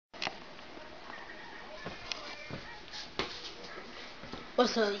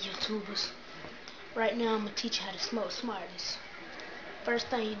What's up, YouTubers? Right now I'm going to teach you how to smoke Smarties. First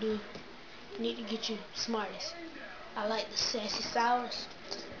thing you do, you need to get your Smarties. I like the sassy sours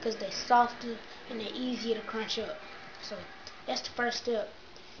because they're softer and they're easier to crunch up. So that's the first step.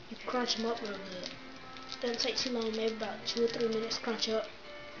 You crunch them up real good. Doesn't take too long, maybe about 2 or 3 minutes to crunch up.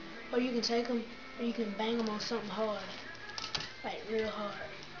 Or you can take them or you can bang them on something hard, like real hard.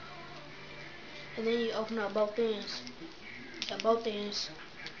 And then you open up both ends. At both ends,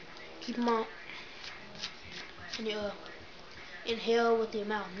 keep them on, and you inhale with your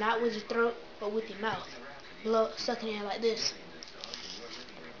mouth, not with your throat, but with your mouth. Blow, suck it in like this.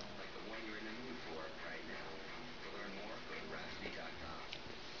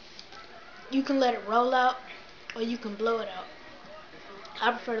 You can let it roll out, or you can blow it out.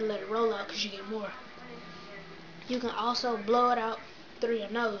 I prefer to let it roll out because you get more. You can also blow it out through your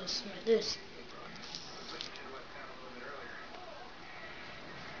nose like this.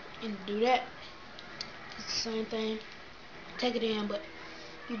 And do that. It's the same thing. Take it in, but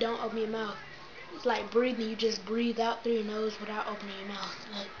you don't open your mouth. It's like breathing. You just breathe out through your nose without opening your mouth.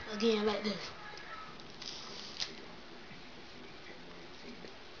 Again, like this.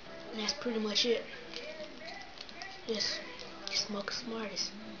 And that's pretty much it. Just smoke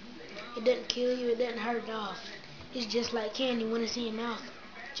Smarties. It doesn't kill you. It doesn't hurt at all. It's just like candy when it's in your mouth.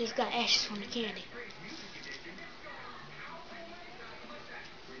 Just got ashes from the candy.